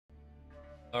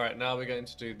Alright, now we're going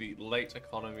to do the late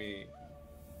economy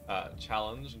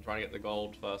challenge and try to get the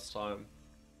gold first time.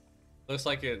 Looks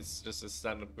like it's just a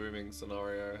standard booming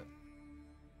scenario.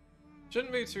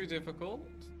 Shouldn't be too difficult.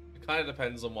 It kind of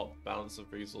depends on what balance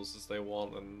of resources they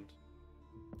want and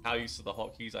how used to the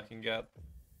hotkeys I can get.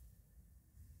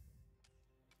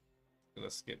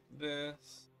 Gonna skip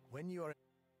this. When you are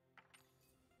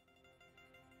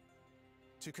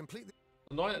to complete the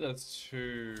Annoying that there's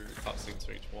 2 cutscenes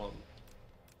for each one.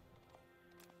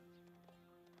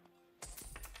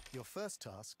 Your first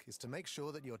task is to make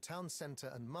sure that your town center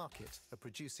and market are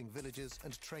producing villagers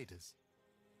and traders.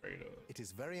 It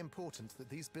is very important that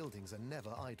these buildings are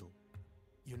never idle.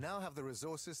 You now have the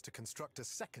resources to construct a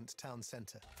second town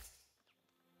center.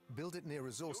 Build it near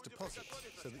resource deposits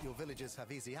so that your villagers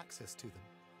have easy access to them.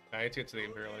 I need to get to the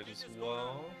Imperial Age as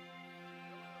well.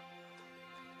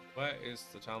 Where is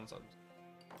the town center?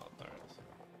 Oh, there it is.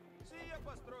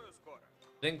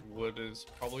 I think wood is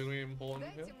probably really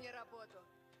important here.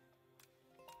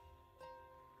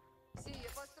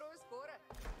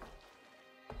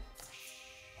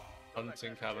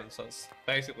 Hunting cabins, that's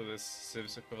basically the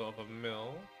civ's equivalent of a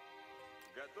mill.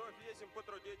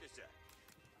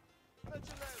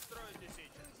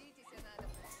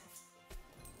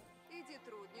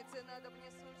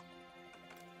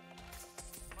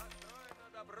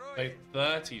 Wait,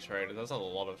 30 traders, that's a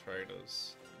lot of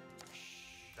traders.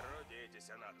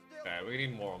 Okay, we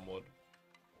need more on wood.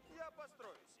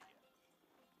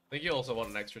 I think you also want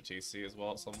an extra TC as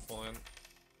well at some point.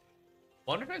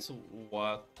 Wonder if it's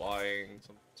worth buying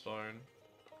some stone.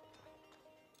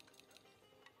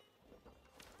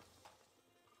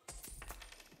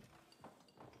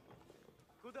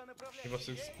 You must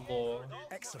explore.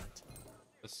 Excellent.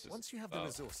 Once you have the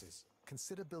resources,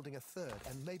 consider building a third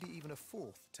and maybe even a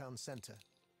fourth town center.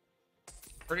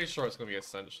 Pretty sure it's going to be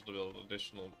essential to build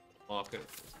additional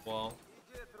markets as well.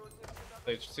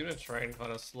 They seem to train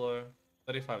kind of slow.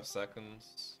 35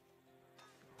 seconds.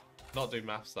 Not do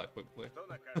maths that quickly.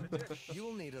 You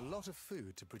will need a lot of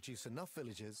food to produce enough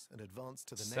villagers and advance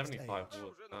to the next 75 age.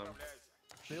 wood.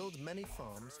 Build many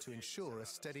farms to ensure a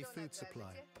steady food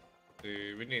supply.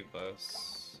 Dude, we need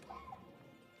this.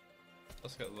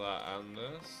 Let's get that and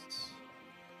this.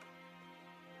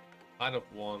 Kind of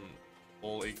want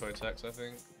all eco-techs, I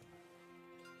think.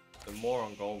 The more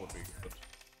on gold would be good.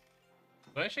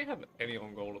 I don't actually have any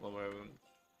on gold at the moment.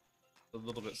 A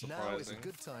little bit surprising. Now is a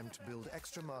good time to build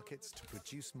extra markets to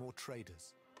produce more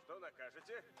traders.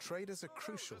 Traders are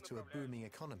crucial to a booming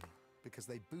economy because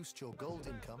they boost your gold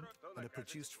income and are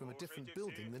produced from a different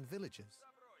building than villagers.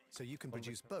 So you can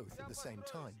produce both at the same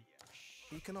time.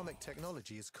 Economic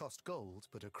technologies cost gold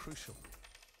but are crucial.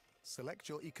 Select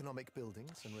your economic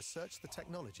buildings and research the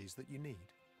technologies that you need.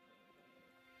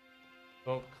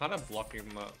 Well, kind of blocking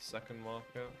that second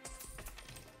market.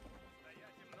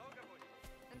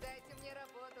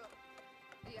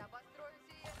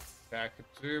 Okay, I could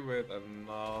do with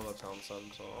another town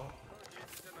center.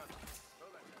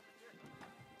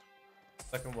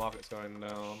 Second market's going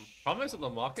down. Problem is that the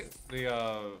market,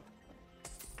 the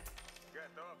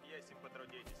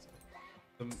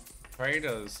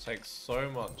traders take so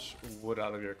much wood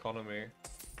out of your economy.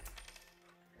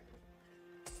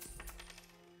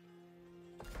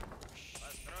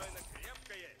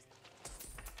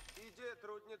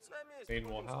 Need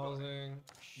more housing.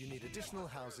 You need additional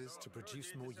houses to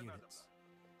produce more units.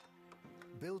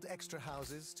 Build extra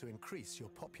houses to increase your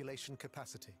population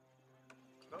capacity.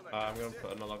 I'm gonna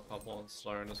put another couple on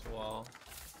stone as well.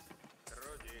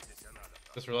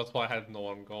 Just realized why I had no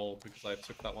on gold because I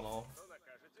took that one off.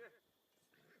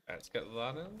 Okay, let's get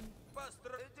that in.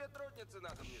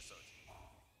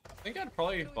 I think I'd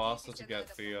probably be faster to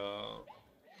get the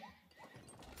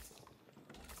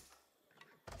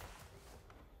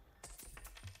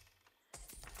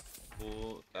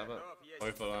oh, damn it.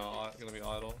 Both are gonna be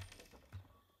idle.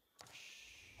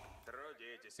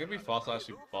 It's gonna be fast to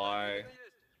actually buy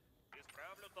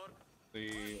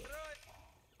the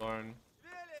stone.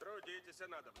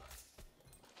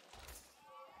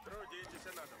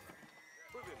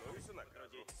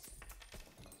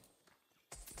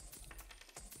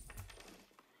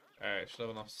 Alright, should have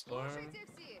enough stone.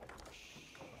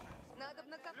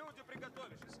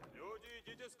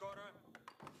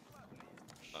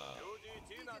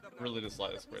 Really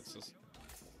dislike this grid system.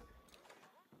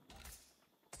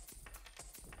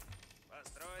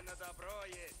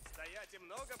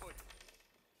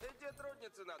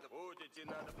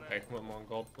 Okay, come on,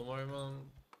 gold for the moment.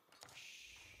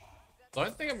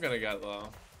 Don't think I'm gonna get there.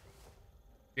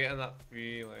 Getting that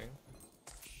feeling.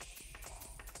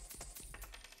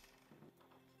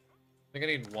 think I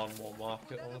need one more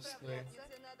market, honestly.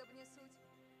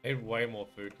 I need way more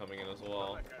food coming in as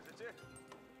well.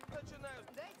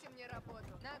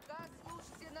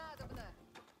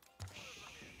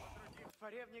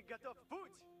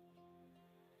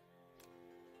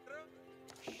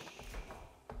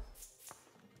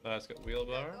 Let's get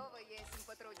wheelbarrow.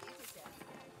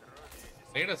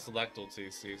 I need to select all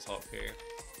TC's hotkey.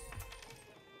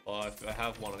 Well, if I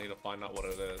have one, I need to find out what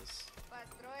it is.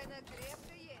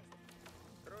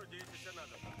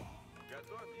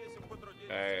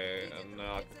 Okay, and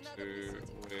now I can do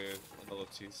with another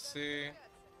TC.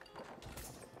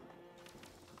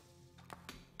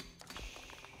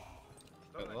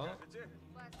 Get that.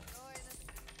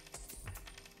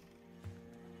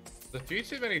 There's a few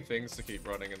too many things to keep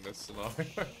running in this scenario.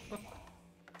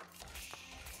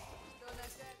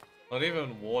 Not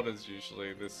even water's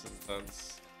usually this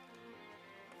intense.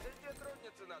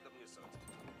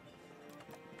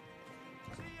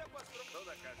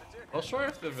 Not sure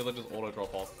if the villagers auto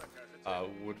drop off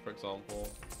wood, for example.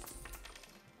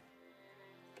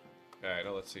 Okay,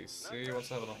 now let's see.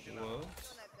 Once I have enough wood.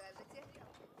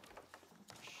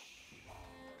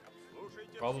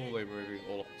 Probably moving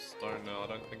all of the stone now. I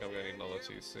don't think I'm gonna need another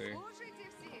TC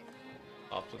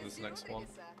after this next one.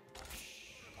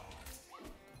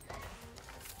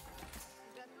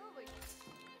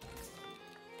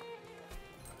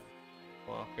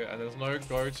 Market, and there's no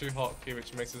go-to hotkey,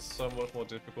 which makes this so much more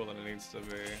difficult than it needs to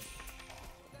be.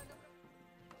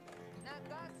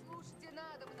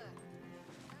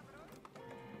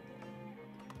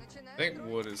 I think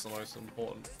wood is the most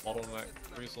important bottleneck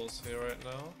resource here right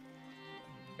now.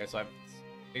 Okay, so I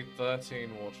need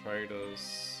 13 more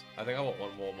traders. I think I want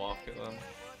one more market then.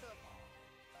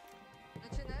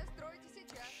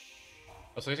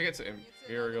 So we need to get to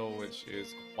Imperial, which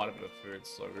is quite a bit of food,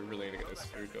 so we really need to get this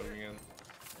food going in.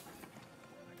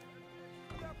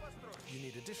 You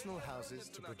need additional houses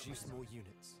to produce more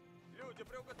units.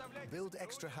 Build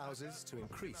extra houses to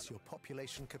increase your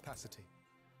population capacity.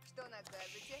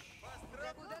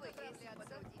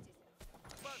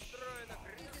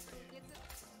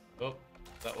 Oh,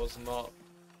 that was not...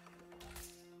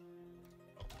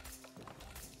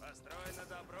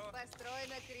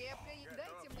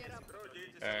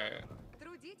 Okay.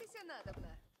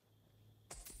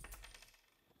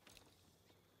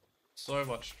 So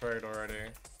much trade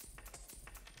already.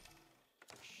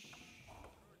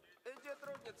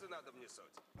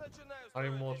 How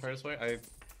many more trades wait? I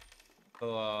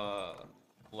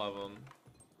 11.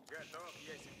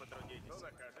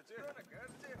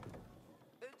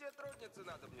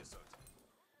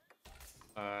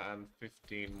 And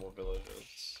 15 more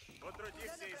villages.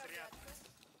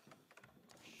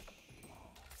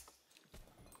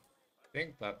 I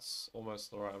think that's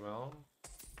almost the right amount.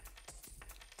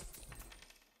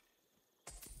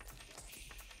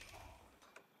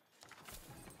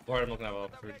 Worried I'm not gonna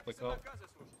have a food click up.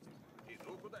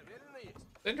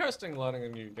 It's interesting learning a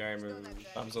new game in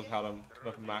terms of how to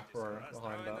put a macro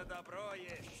behind that.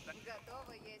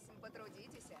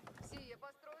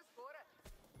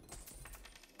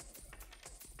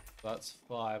 That's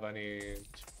 5. I need...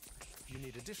 You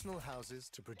need additional houses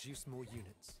to produce more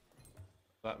units.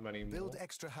 That many more. Build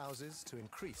extra houses to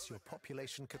increase your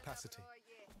population capacity.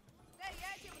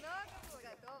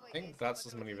 I think that's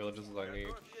as many villages as I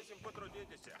need.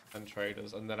 And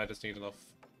traders, and then I just need enough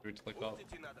food to click up.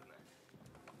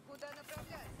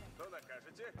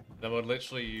 Then we'll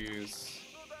literally use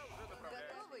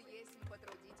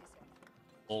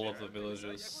all of the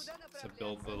villages to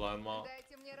build the landmark.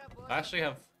 I actually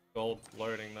have gold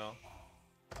loading now.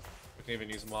 We can even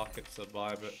use market to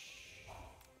buy a bit.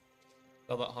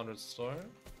 Another 100 stone.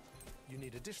 You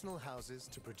need additional houses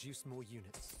to produce more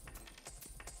units.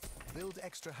 Build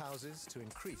extra houses to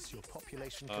increase your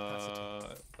population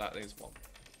capacity. That is one.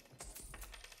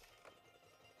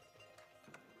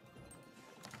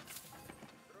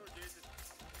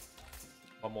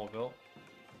 One more build.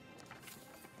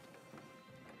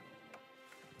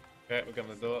 Okay, we're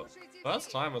gonna do it.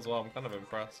 First time as well, I'm kind of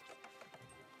impressed.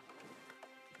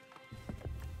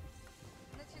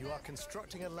 You are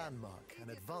constructing a landmark and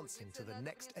advancing to the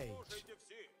next age.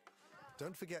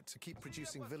 Don't forget to keep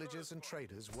producing villagers and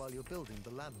traders while you're building the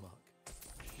landmark.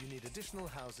 You need additional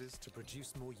houses to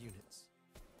produce more units.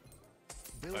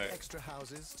 Build extra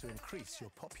houses to increase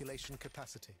your population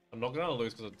capacity. I'm not gonna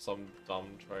lose because it's some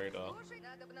dumb trader.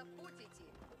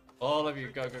 All of you,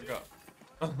 go, go,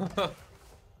 go.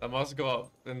 That must go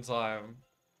up in time.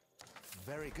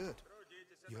 Very good.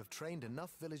 You have trained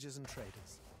enough villagers and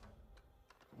traders.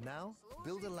 Now,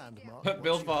 build a landmark.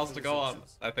 Build fast to go on.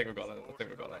 I think we got it. I think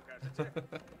we got it.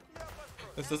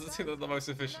 This doesn't seem like the most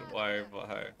efficient way, but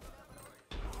hey.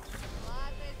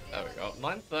 There we go.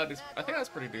 930 is, I think that's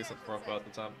pretty decent for a first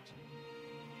attempt.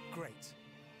 Great.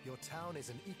 Your town is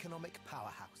an economic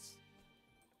powerhouse.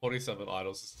 47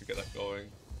 idols just to get that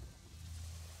going.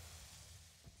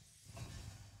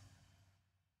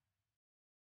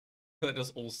 They're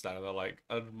just all standing there, like,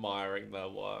 admiring their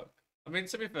work. I mean,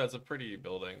 to be fair, it's a pretty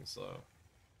building, so...